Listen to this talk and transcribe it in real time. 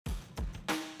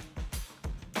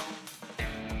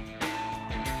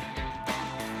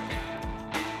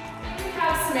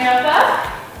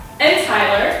Samantha and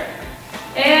Tyler,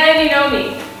 and you know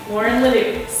me, Lauren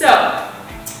Ledoux. So,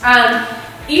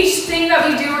 each thing that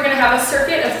we do, we're gonna have a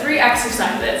circuit of 3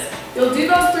 exercises. You'll do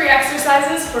those 3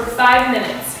 exercises for 5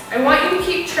 minutes. I want you to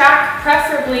keep track,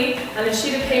 preferably on a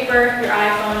sheet of paper, your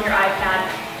iPhone, your iPad,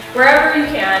 wherever you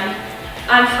can,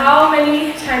 on how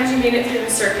many times you made it through the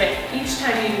circuit each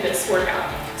time you do this workout.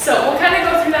 So we'll kind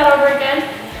of go through that over again,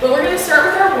 but we're gonna start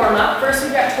with our warm-up. First,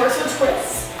 we've got torso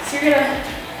twists. So you're gonna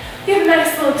give a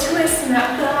nice little twist in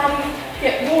that body,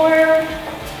 get warm.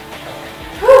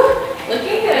 Whew,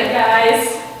 looking good,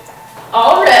 guys.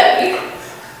 Already.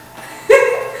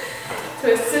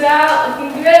 Twist it out,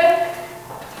 looking good.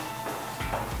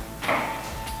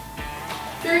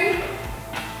 3,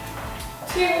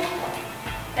 2,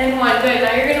 and 1. Good.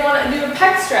 Now you're going to want to do a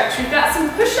pec stretch. We've got some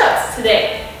push-ups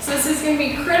today, so this is going to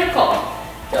be critical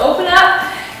to open up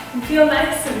and feel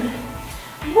nice and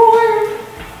warm.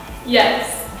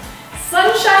 Yes.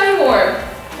 Sunshiny warm.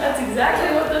 That's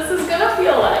exactly what this is going to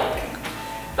feel like.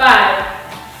 5,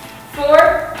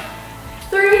 4,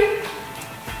 3,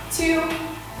 2,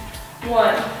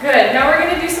 1. Good. Now we're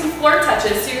going to do some floor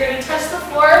touches. So you're going to touch the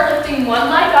floor, lifting one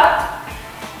leg up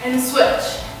and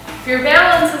switch. If your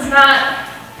balance is not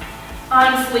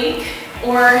on fleek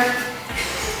or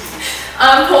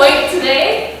on point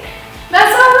today,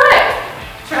 that's all right.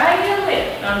 Try again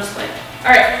later. No, I'm just playing.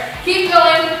 All right. Keep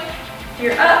going.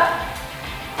 You're up,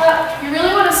 up. You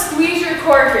really want to squeeze your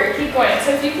core here. Keep going.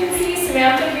 So if you can see,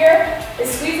 Samantha here is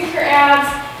squeezing her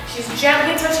abs. She's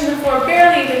gently touching the floor,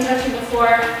 barely even touching the floor,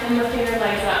 and lifting her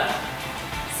legs up.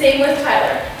 Same with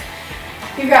Tyler.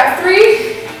 You've got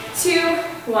 3,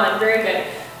 2, 1. Very good.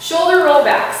 Shoulder roll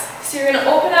backs. So you're going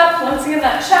to open up once again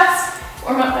that chest,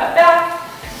 warm up that back.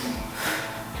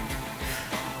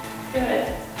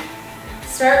 Good.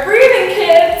 Start breathing,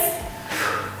 kids.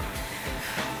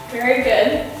 Very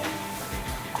good.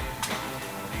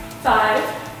 5,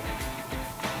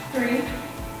 3.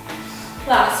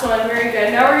 Last one, very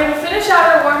good. Now we're going to finish out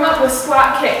our warm-up with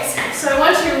squat kicks. So I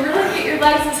want you to really get your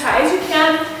legs as high as you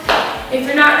can. If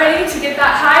you're not ready to get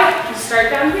that high, you start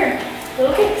down here.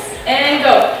 Little kicks, and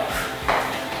go.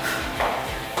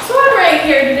 So I'm right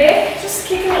here today, just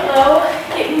kicking it low,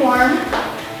 getting warm.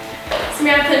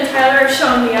 Samantha and Tyler are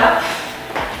showing me up.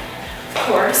 Of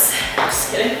course,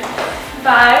 just kidding.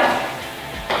 5,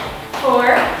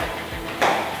 4,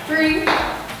 3,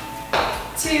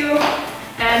 2,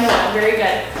 and 1. Very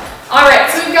good. All right,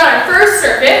 so we've got our first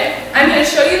circuit. I'm going to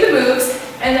show you the moves,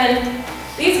 and then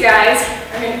these guys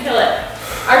are going to kill it.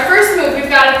 Our first move, we've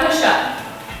got a push-up.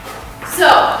 So,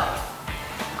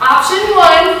 option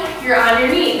 1, you're on your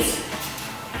knees,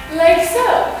 like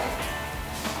so.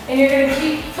 And you're going to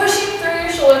keep pushing through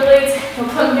your shoulder blades. You'll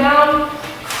come down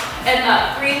and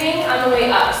up, breathing on the way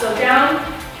up. So down.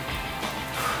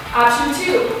 Option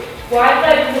 2, wide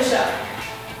leg push-up.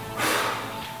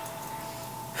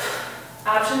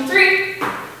 Option 3,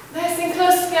 nice and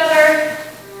close together,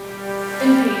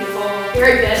 and beautiful.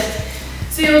 Very good.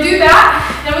 So you'll do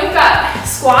that. Then we've got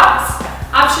squats.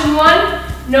 Option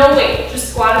 1, no weight,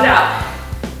 just squat it out.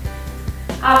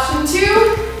 Option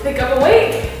 2, pick up a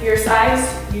weight, your size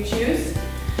you choose,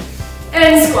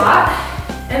 and squat.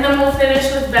 And then we'll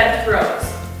finish with bent throws.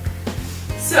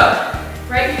 So,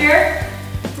 right here,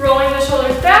 rolling the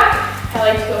shoulders back. I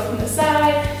like to go from the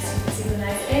side, so you can see the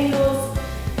nice angles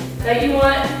that you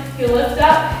want. You lift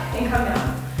up and come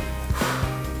down,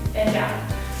 and down.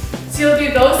 So you'll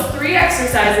do those 3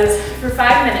 exercises for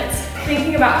 5 minutes,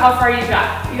 thinking about how far you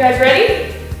got. You guys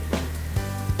ready?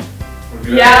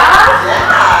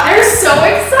 Yeah? They're so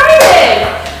excited.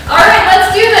 All right,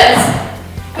 let's do this.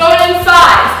 Going in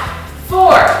 5,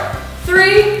 4,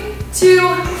 3, 2,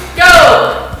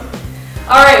 go.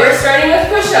 All right, we're starting with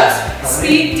push-ups.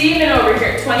 Speed demon over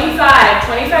here,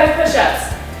 25 push-ups.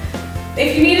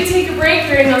 If you need to take a break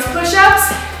during those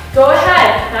push-ups, go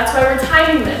ahead. That's why we're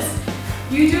timing this.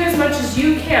 You do as much as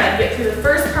you can. Get through the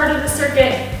first part of the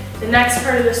circuit, the next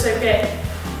part of the circuit,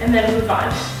 and then move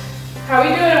on. How are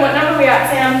we doing? What number are we at,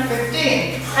 Sam?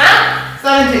 15. Huh?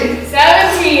 17.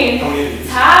 17.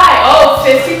 High. Oh,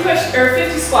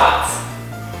 50 squats.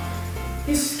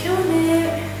 He's killing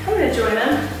it. I'm gonna join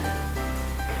him.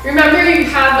 Remember, you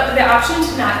have the option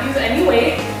to not use any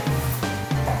weight.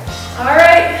 All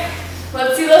right.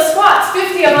 Let's see those squats,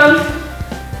 50 of them.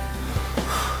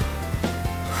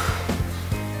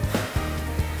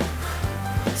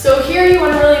 So here you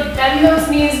want to really bend those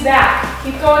knees back.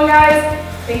 Keep going, guys.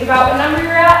 Think about what number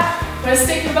you're at. I'm going to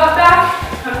stick your butt back,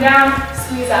 come down,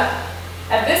 squeeze up.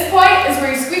 At this point is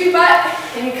where you squeeze your butt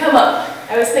and you come up.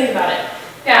 I always think about it.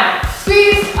 Down,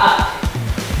 squeeze, up.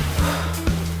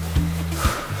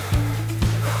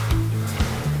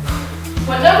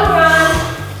 What number, Ron?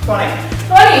 20.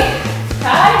 20.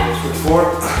 Ty? 4.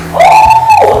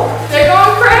 Oh! They're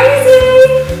going crazy!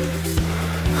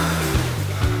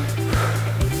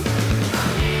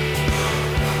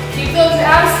 Keep those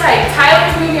abs tight.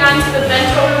 Tyler's moving on to the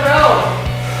bench over row.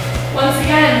 Once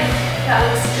again, that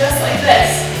looks just like this.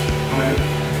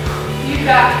 You've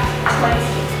got 20.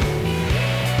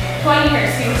 20 here,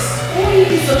 so you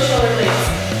squeeze those shoulder blades.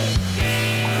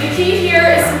 The key here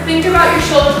is to think about your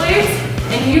shoulder blades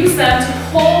and use them to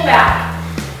pull back.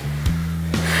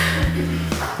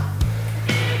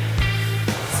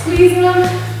 Squeeze them,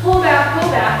 pull back, pull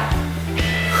back.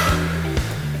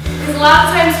 Because a lot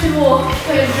of times people will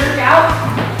kind of jerk out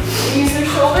and use their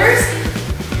shoulders,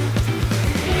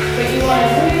 but you want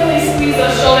to really squeeze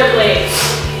those shoulder blades.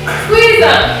 Squeeze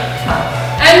them.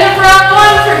 End of round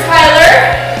 1 for Tyler.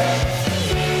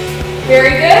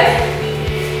 Very good.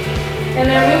 And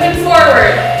they're moving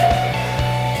forward.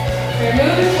 They're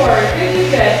moving forward. Good, good,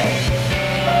 good.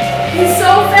 He's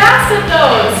so fast at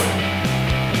those.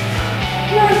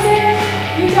 Come on, Sarah.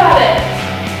 You got it.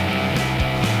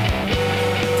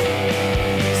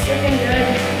 Just looking good.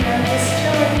 I'm just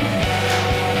chilling.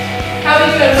 How are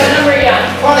you doing? What number are you on?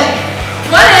 20.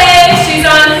 20. She's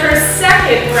on her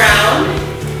second round.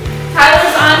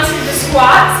 Tyler's on to the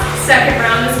squats, second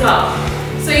round as well.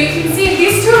 So you can see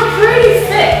these two are pretty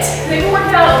fit. They've been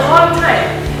working out a long time.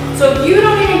 So if you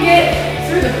don't even get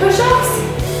through the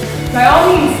push-ups, by all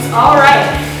means, it's all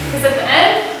right. Because at the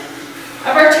end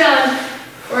of our challenge,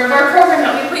 or of our program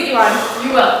that we put you on,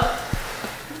 you will.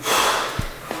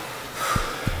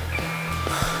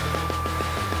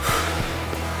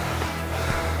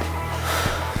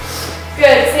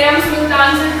 Good. Sam's moved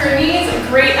on to her knees. A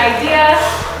great idea.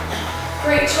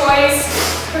 Great choice.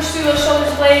 Push through those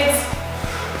shoulders, blades.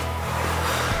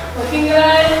 Looking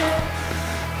good.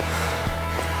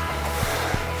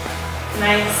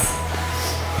 Nice.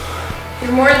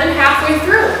 You're more than halfway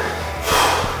through.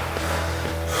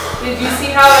 Did you see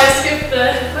how I skipped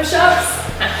the push-ups?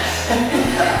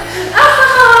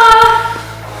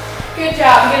 Good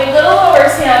job. Get a little lower,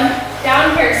 Sam.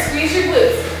 Down here. Squeeze your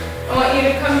glutes. I want you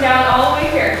to come down all the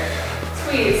way here.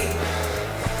 Squeeze.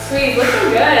 Squeeze. Looking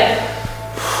good.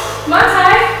 Come on,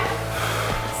 Ty.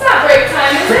 It's not break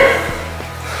time, is it?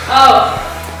 Oh.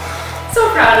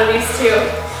 So proud of these two.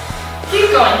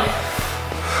 Keep going.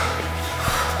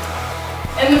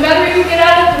 And the better you get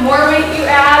at it, the more weight you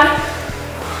add.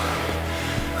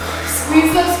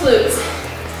 Squeeze those glutes.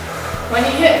 When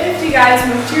you hit 50, guys,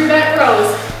 move to your back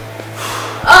rows.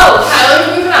 Oh, Tyler's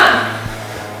moving on.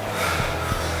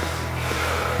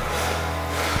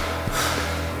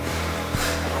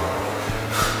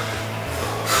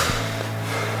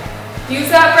 Use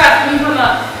that breath when you come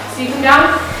up. So you come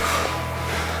down.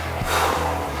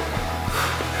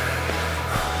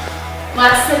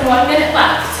 Less than 1 minute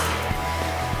left.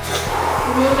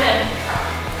 Move in.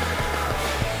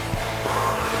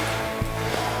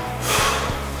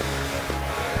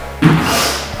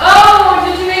 Oh,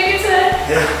 did you make it to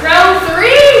round 3?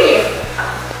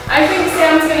 I think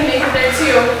Sam's gonna make it there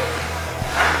too.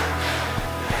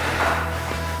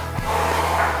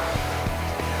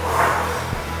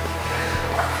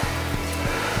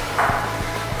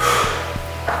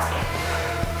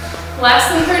 Less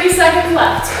than 30 seconds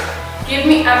left. Give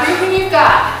me everything you've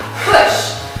got. Push.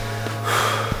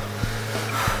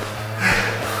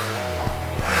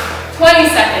 20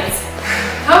 seconds.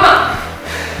 Come on.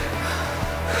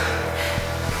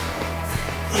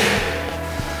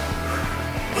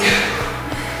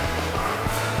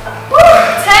 Woo,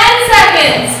 10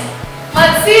 seconds.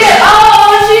 Let's see it.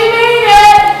 Oh, she made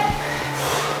it.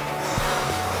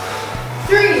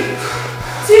 3,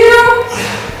 2,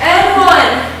 and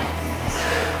 1.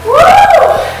 Woo!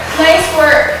 Nice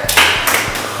work.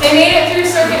 They made it through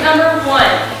circuit number 1.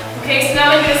 Okay, so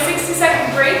now we get a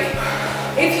 60-second break.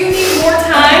 If you need more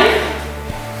time,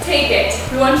 take it.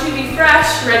 We want you to be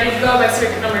fresh, ready to go by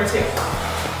circuit number 2.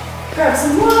 Grab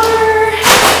some water.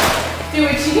 Do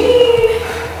what you need.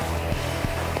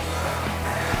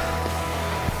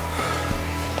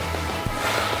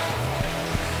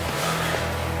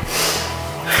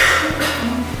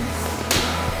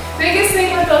 Biggest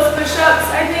thing with those push-ups,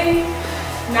 I think,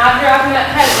 not dropping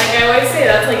that head. Like I always say,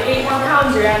 that's like 8 more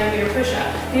pounds you're adding to your push-up.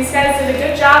 These guys did a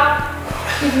good job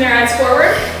keeping their eyes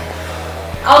forward.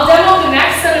 I'll demo the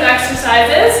next set of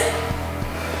exercises.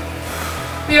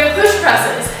 We have push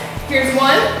presses. Here's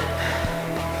one.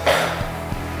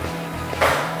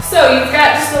 So you've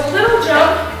got just a little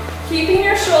jump, keeping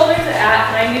your shoulders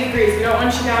at 90 degrees. We don't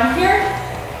want you down here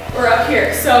or up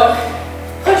here. So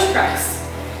push press.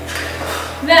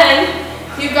 Then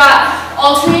you've got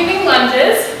alternating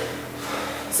lunges.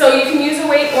 So you can use a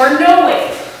weight or no weight.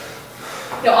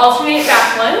 You'll alternate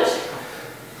back lunge.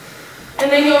 And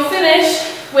then you'll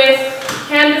finish with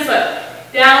hand to foot.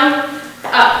 Down,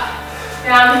 up,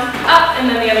 and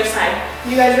then the other side.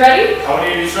 You guys ready? How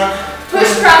many each one?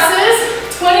 Push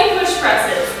presses, 20 push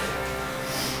presses.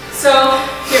 So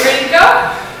get ready to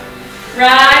go.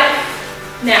 Right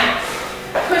now.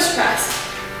 Push press.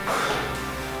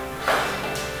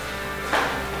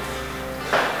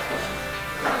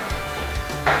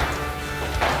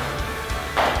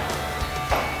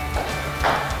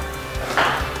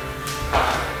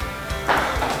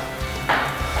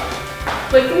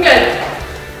 Looking good.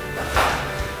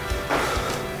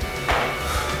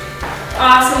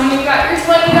 Awesome. When you got your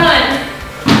 20 done,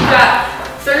 you've got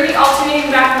 30 alternating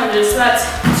back lunges. So that's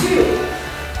 2,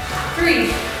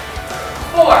 3,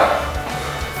 4,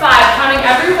 5. Counting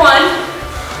every one.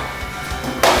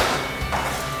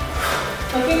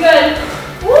 Looking good.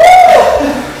 Woo!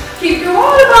 Keep your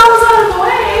water bottles out of the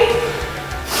way.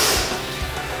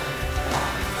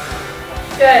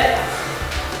 Good.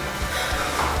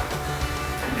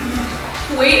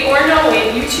 Weight or no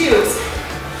weight, you choose.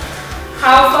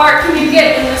 How far can you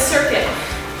get in this circuit?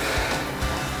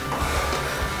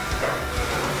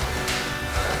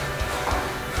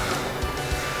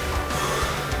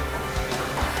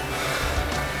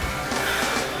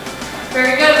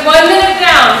 Very good. 1 minute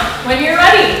down. When you're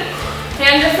ready,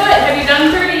 hand to foot. Have you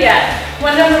done 30 yet?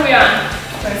 What number are we on?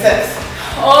 26.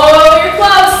 Oh, you're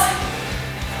close.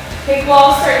 Take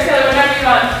wall, start together. What number are you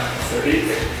on?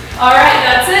 30. All right,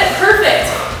 that's it. Perfect.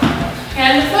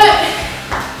 Hand to foot.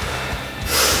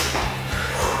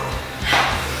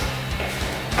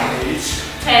 Each.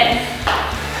 10.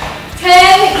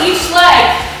 10 each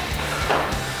leg.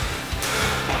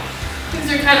 These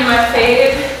are kind of my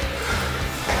fave.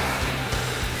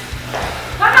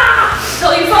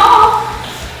 Till you fall.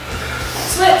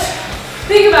 Switch.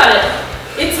 Think about it.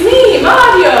 It's me,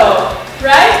 Mario.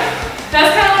 Right?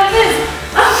 That's kind of what it is.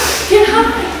 Get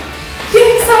high. Get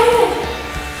excited.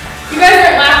 You guys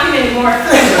aren't laughing anymore.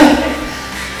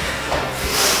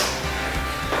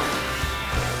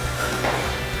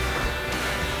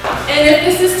 And if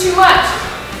this is too much,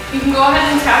 you can go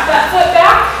ahead and tap that foot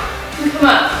back and come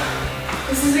up.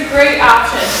 This is a great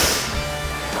option.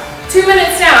 2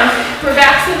 minutes down. We're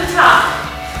back to the top.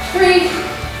 3,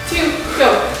 2,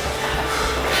 go.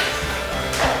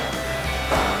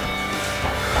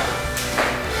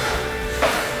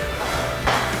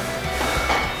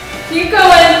 Keep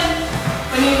going.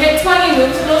 When you hit 20,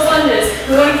 move to those lunges.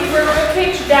 We want to keep our rib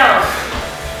cage down. A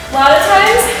lot of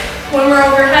times, when we're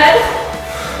overhead,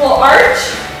 we'll arch.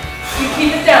 You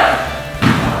keep it down.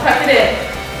 Tuck it in.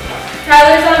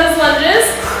 Tyler's on his lunges.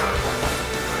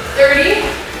 30.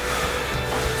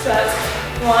 So that's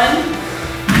 1, 2,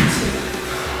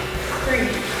 3.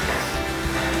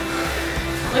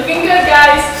 Looking good,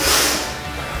 guys.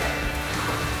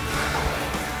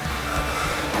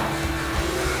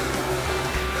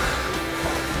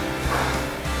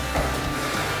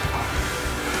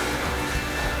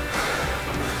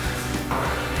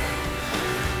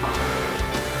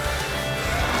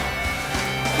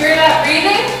 Hear that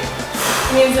breathing?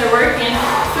 It means they're working.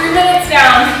 3 minutes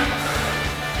down.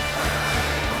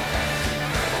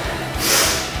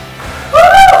 Woo!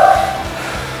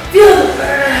 Feel the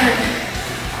burn.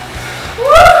 Woo!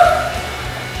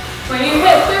 When you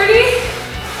hit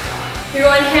 30, you're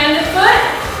going hand to foot.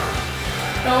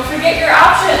 Don't forget your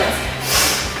options.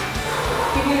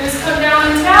 You can just come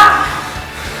down and tap,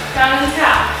 down and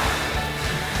tap.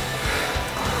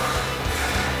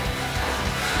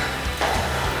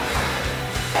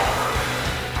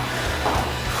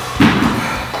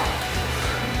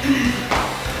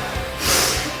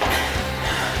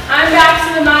 I'm back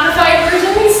to the modified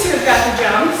version. These two have got the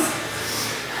jumps.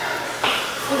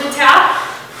 With a tap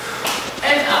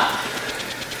and up.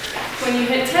 When you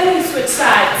hit 10, you switch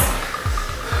sides.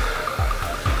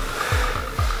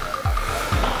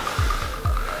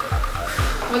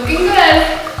 Looking good.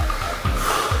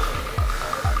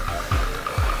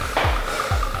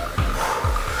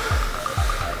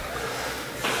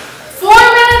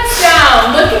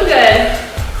 Looking good.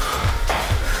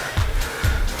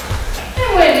 And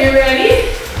when you're ready,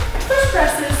 push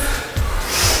presses.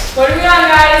 What are we on,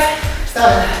 guys?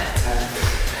 7.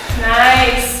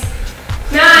 Nice.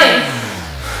 9,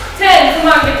 10.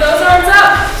 Come on, get those.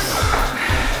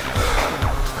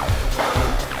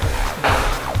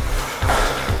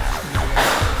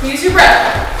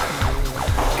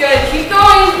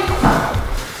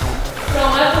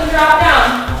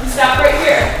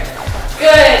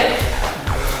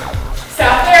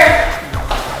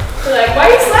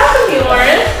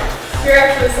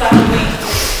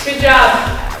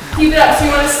 sit-ups, you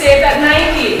want to stay at that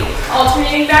 90,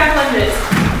 alternating back lunges.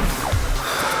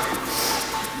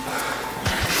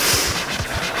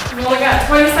 We've only got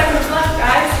 20 seconds left,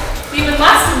 guys. Even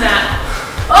less than that.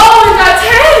 Oh, we've got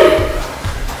 10.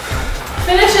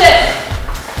 Finish it.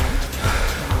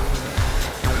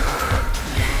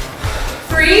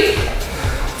 3,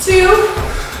 2,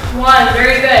 1.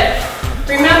 Very good.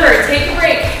 Remember, take a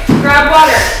break, grab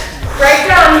water. Write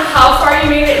down how far you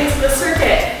made it into the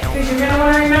circuit, because you're going to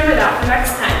want to remember that for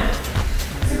next time.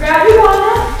 So grab your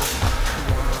water.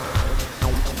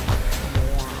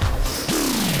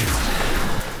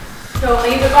 Don't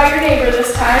leave it by your neighbor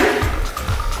this time.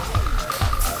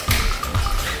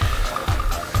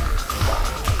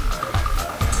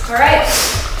 All right.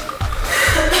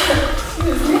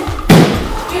 Excuse me.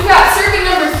 We've got circuit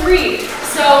number 3.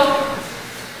 So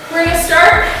we're going to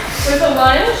start with a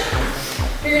lunge.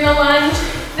 You're going to lunge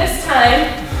this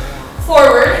time,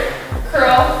 forward,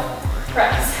 curl,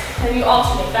 press. And you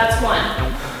alternate, that's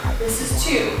 1. This is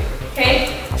 2,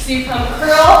 okay? So you come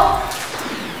curl,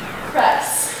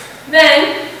 press.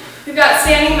 Then, we've got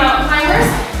standing mountain climbers.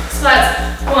 So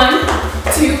that's 1,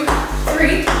 2,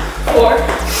 3, 4,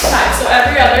 5. So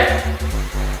every other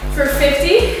for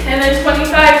 50, and then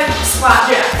 25 squat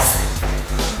jacks.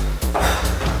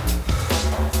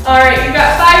 All right, you've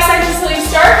got 5 seconds till you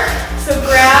start. So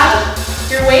grab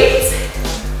your weights,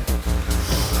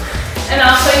 and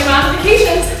I'll show you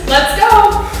modifications. Let's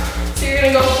go. So you're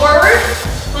gonna go forward,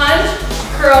 lunge,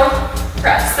 curl,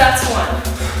 press. That's 1.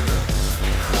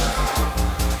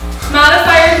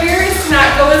 Modifier here is to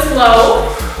not go as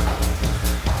low.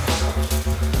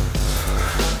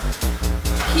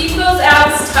 Keep those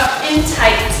abs tucked in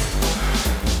tight.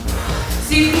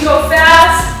 So you can go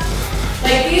fast,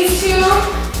 like these two.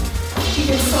 You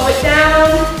can slow it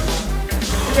down.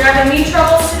 If you're having knee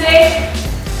troubles today,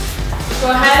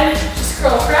 go ahead, just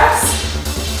curl press.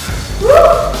 Woo!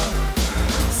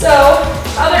 So,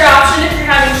 other option, if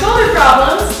you're having shoulder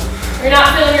problems, or you're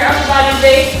not feeling your upper body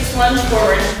today, just lunge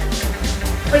forward.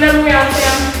 What number are we on,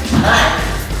 Sam?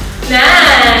 9.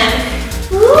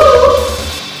 Woo!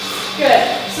 Good.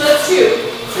 So that's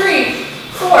 2, 3,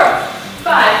 4,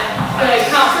 5. Good.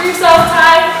 Count for yourself,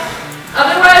 Ty.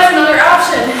 Otherwise, another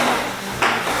option.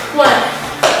 1,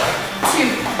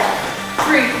 2,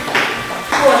 3,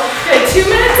 4. Good. 2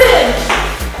 minutes in.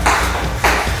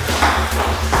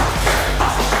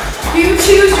 You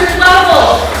choose your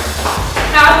level.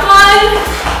 Have fun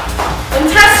and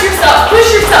test yourself.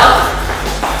 Push yourself.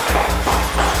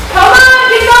 Come on,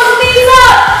 get those knees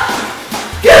up.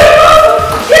 Good.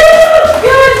 Good.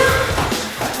 Good.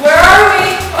 Where are we?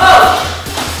 Oh.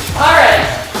 All right.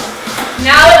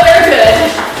 Now that they're good,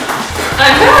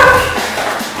 I'm back.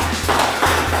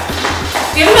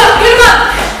 Get them up. Get them up.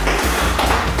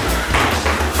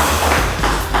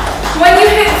 When you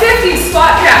hit 50,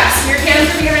 squat jacks. Your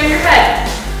hands are behind your head.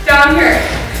 Down here.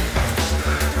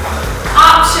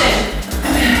 Option.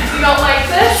 If you don't like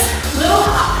this, little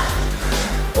hop.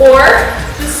 Or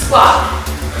just squat.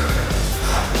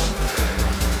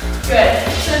 Good.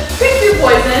 So pick your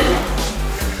poison.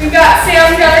 We've got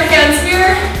Sam's got her hands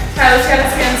here. Tyler's got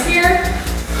his hands here.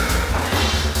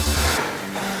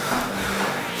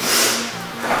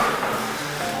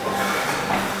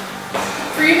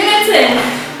 Three minutes in.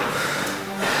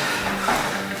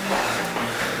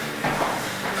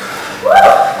 Woo!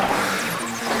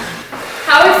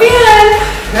 How we feeling?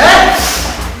 Good.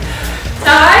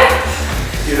 Ty?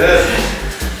 Good.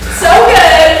 So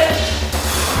good.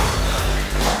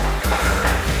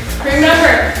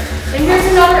 Remember, and here's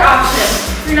another option.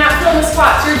 If you're not feeling the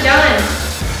squats, you're done.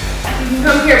 You can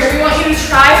come here, but we want you to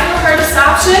try for the hardest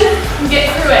option and get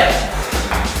through it.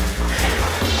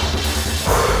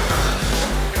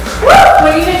 Woo!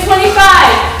 When you hit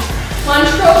 25, lunge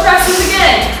curl presses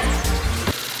again.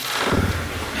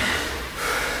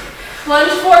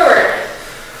 Lunge forward,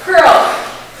 curl,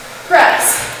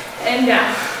 press, and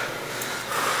down.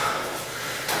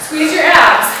 Squeeze your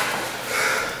abs.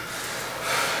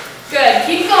 Good,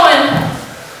 keep going.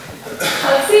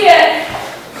 Let's see it.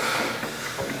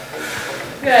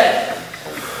 Good.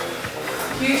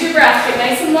 Use your breath, get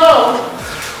nice and low.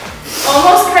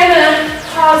 Almost kind of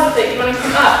pause with it. You want to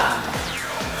come up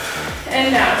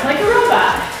and down, like a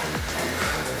robot.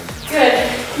 Good.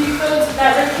 Keep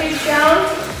that rib cage down.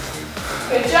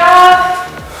 Good job.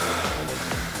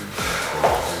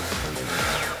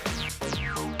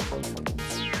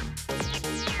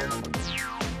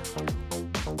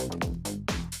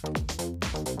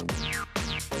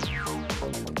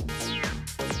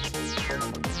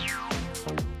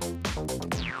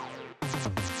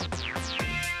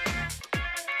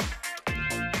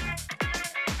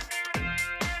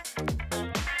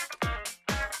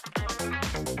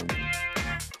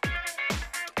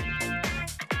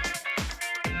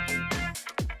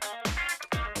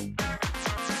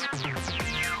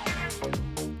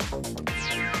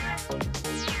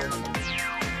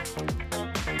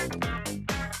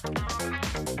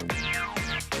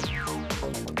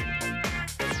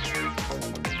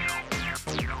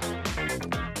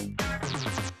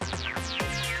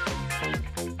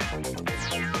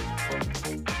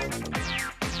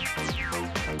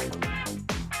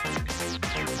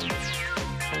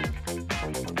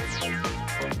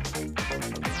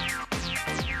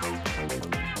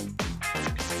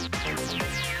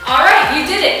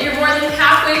 did it. You're more than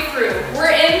halfway through.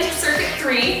 We're in circuit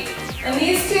 3, and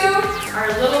these two are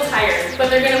a little tired, but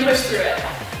they're gonna push through it.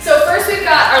 So first we've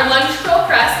got our lunge curl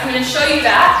press. I'm gonna show you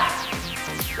that.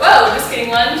 Whoa, just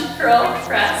kidding. Lunge, curl,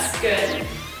 press. Good.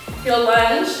 You'll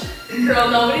lunge,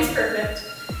 curl, nobody's perfect,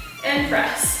 and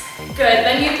press. Good.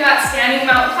 Then you've got standing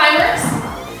mountain climbers.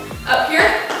 Up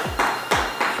here,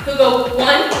 you'll go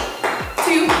 1,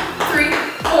 2, 3,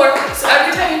 4. So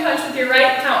every time you punch with your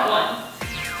right, count 1.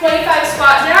 25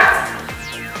 squat jacks.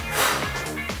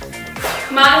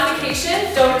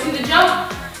 Modification, don't do the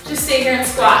jump, just stay here and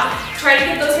squat. Try to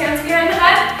get those hands behind the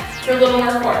head for a little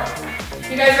more core.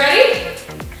 You guys ready?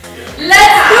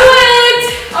 Let's do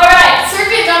it! All right,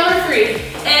 circuit number 3,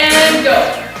 and go.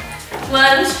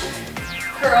 Lunge,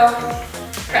 curl,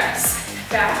 press,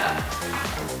 back up.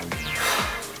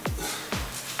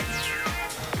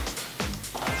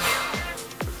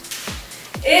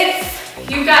 If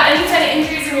you've got any kind of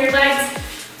injuries in your legs,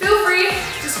 feel free,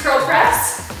 just curl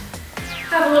press.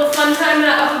 Have a little fun time in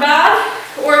that upper body,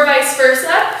 or vice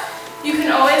versa. You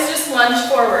can always just lunge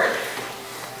forward.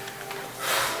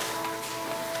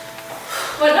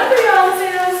 What number y'all,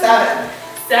 Sam? 7.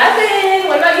 7.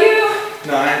 What about you?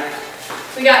 9.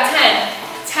 We got 10.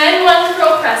 10 lunge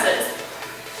curl presses.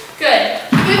 Good.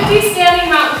 50 standing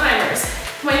mountain climbers.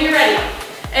 When you're ready.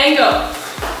 And go.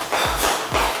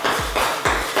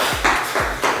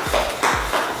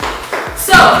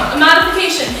 So, a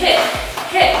modification. Hit,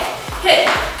 hit, hit,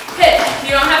 hit.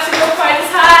 You don't have to go quite as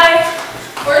high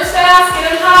or as fast. Get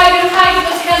them high, get them high. Get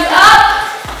those hands up.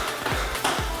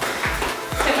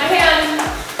 Hit my hand.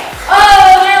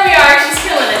 Oh, there we are. She's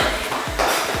killing it.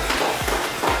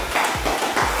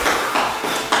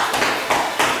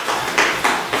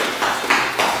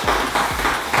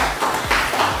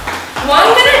 One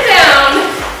minute down.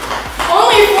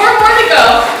 Only 4 more to go.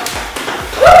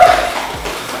 Woo!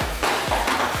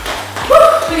 Woo!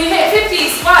 When you hit 50,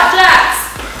 squat jacks.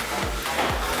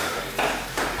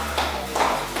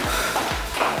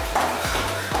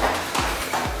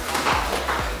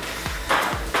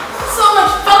 So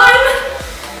much fun.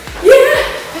 Yeah,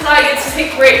 because I get to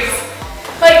take breaks.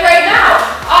 Like right now.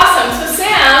 Awesome. So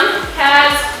Sam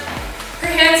has her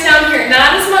hands down here.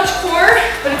 Not as much core,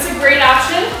 but it's a great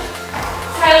option.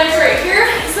 Tyler's right here.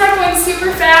 He's not going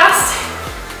super fast,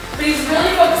 but he's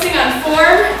really focusing on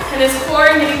form and his core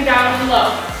and getting down and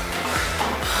low.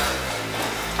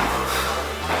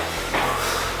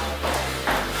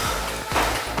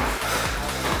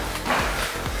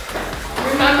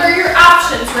 Remember your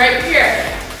options right here.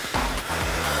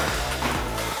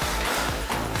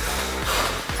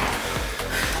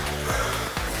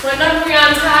 What number are we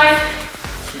on, Ty?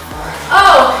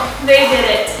 Oh, they did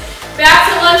it. Back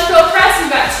to lunge curl press. You've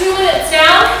got 2 minutes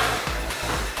down.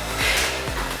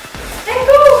 And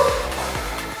go.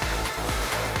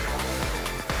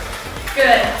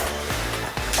 Good.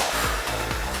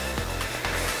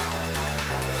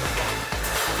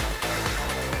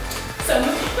 So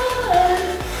much fun.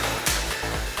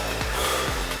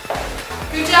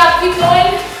 Good job. Keep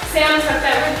going. Sam, tuck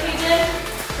that rib cage in.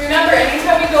 Remember,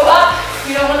 anytime we go up,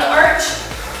 you don't want to arch.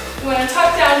 You want to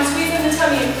tuck down, squeeze in the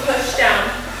tummy, and push down.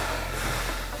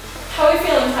 How are we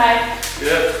feeling, Ty?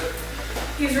 Good.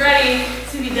 He's ready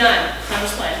to be done. I'm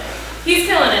just playing. He's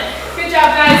killing it. Good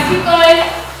job, guys. Keep going.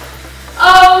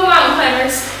 Oh, mountain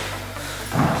climbers.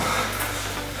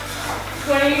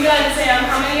 When are you done, Sam?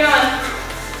 How many are you on?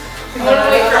 I'm going to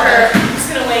wait for her. I'm just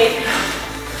going to wait.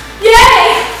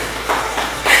 Yay!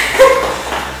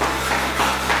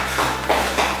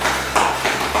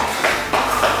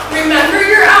 Remember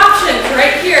your options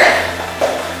right here.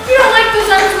 If you don't like those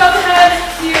arms above the head,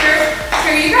 here,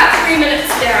 you got 3 minutes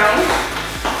down.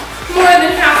 More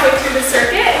than halfway through the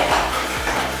circuit.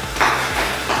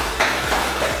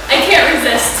 I can't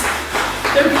resist.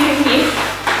 They're beating me.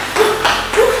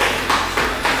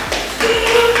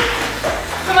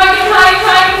 Come on, get high, get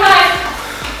high, get high.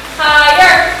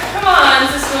 Higher. Come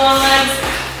on, sister long legs.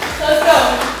 Let's go.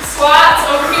 Squats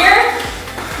over here.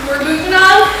 We're moving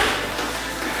on.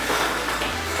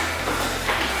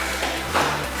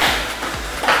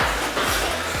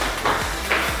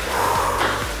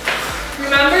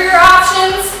 Remember your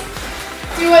options.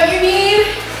 Do what you need.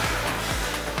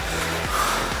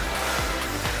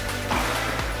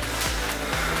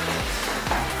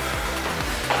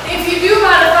 If you do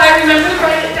modify, remember to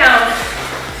write it down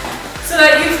so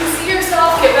that you can see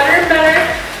yourself get better and better.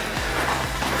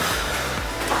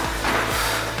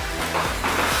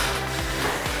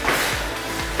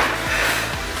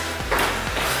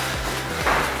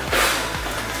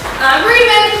 I'm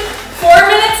breathing. 4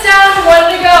 minutes down, 1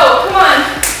 to go. Come on.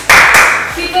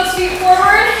 Keep those feet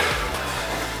forward.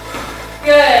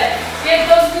 Good.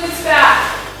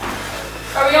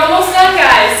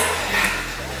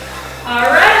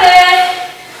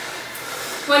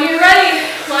 When you're ready,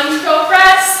 lunge, go,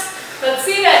 press. Let's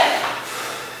see it.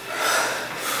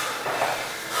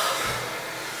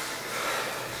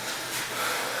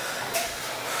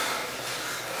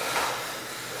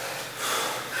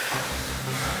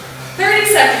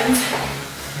 Seconds.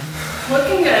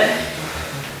 Looking good.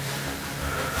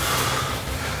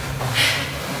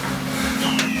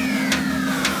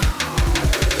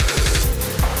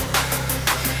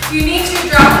 You need to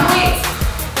drop the weights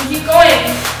and keep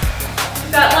going.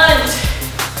 That lunge.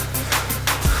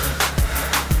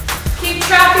 Keep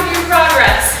track of your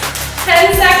progress.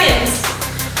 10 seconds.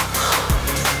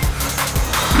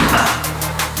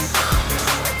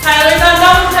 Tyler's on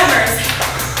double timers.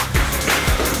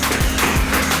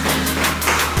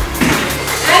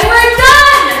 And we're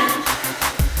done!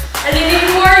 I didn't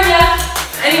even warn ya.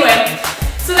 Anyway,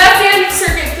 so that's the end of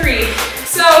circuit 3.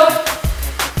 So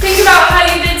think about how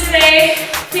you did today.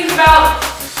 Think about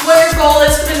what your goal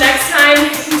is for the next time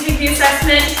you take the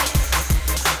assessment.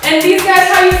 And these guys,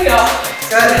 how you feel?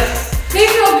 Good. They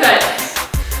feel good.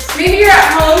 Maybe you're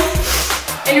at home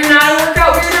and you're not a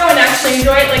workout weirdo and actually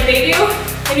enjoy it like they do.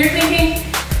 And you're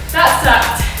thinking, that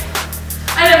sucked.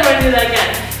 I never want to do that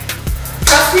again.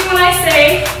 Trust me when I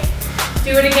say,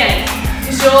 do it again.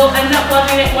 Because you'll end up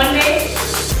loving it one day,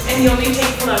 and you'll be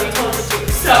thankful that we told you to.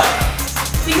 So,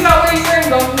 think about where you were and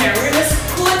go from there. We're going to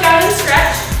pull it down and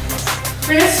stretch.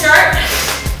 We're going to start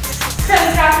kind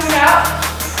of tapping it out.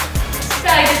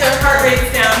 Gotta get their heart rates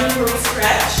down before we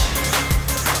stretch.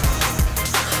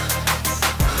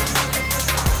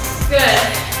 Good.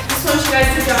 Just want you guys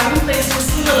to jog in place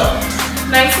just a little.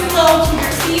 Nice and low, keep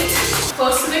your feet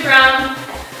close to the ground.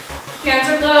 Hands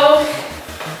are low.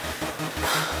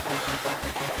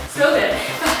 So good.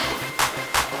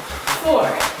 4,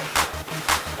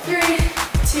 3,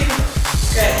 2,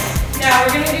 good. Now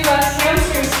we're going to do a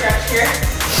hamstring stretch here.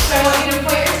 So I want you to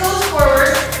point your toes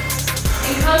forward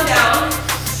and come down,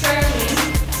 stretching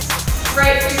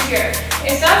right through here.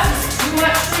 If that's just too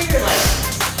much for your leg,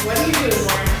 what are you doing,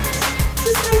 Lauren?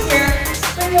 Just right here,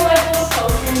 bring your leg a little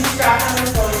closer and strap on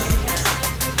as low as you can.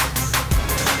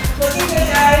 Looking good,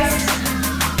 guys.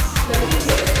 Looking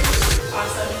good.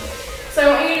 Awesome. So I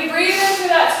want you to breathe in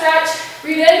through that stretch.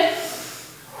 Breathe in.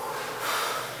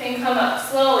 And come up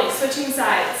slowly, switching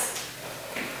sides.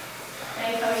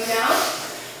 And coming down.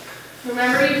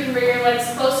 Remember, you can bring your legs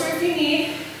closer if you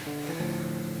need.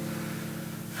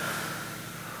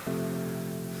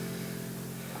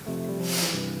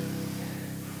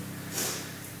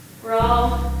 We're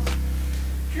all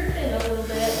dripping a little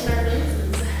bit in our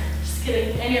lenses. Just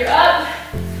kidding. And you're up.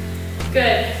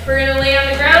 Good. We're going to lay on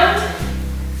the ground.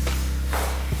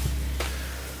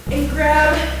 And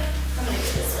grab, I'm going to go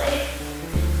this way.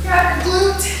 Grab your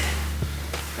glute.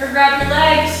 Or grab your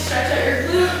legs. Stretch out your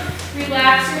glute.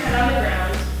 Relax your head on the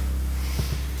ground.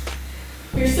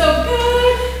 You're so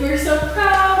good. We're so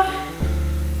proud.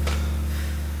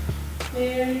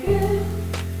 Very good.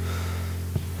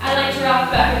 I like to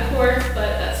rock back and forth,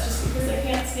 but that's just because I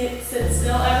can't sit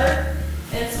still ever.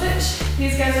 And switch.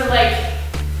 These guys are like,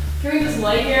 can we just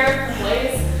lay here and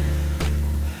blaze?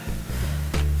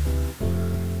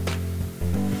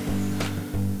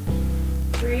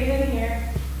 Breathe in here.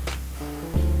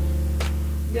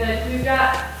 Good. We've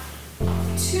got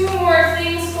 2 more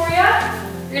things for you.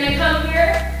 You're going to come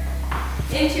here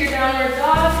into your downward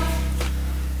dog.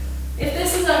 If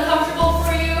this is uncomfortable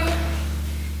for you,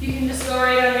 you can just go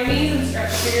right on your knees and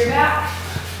stretch through your back.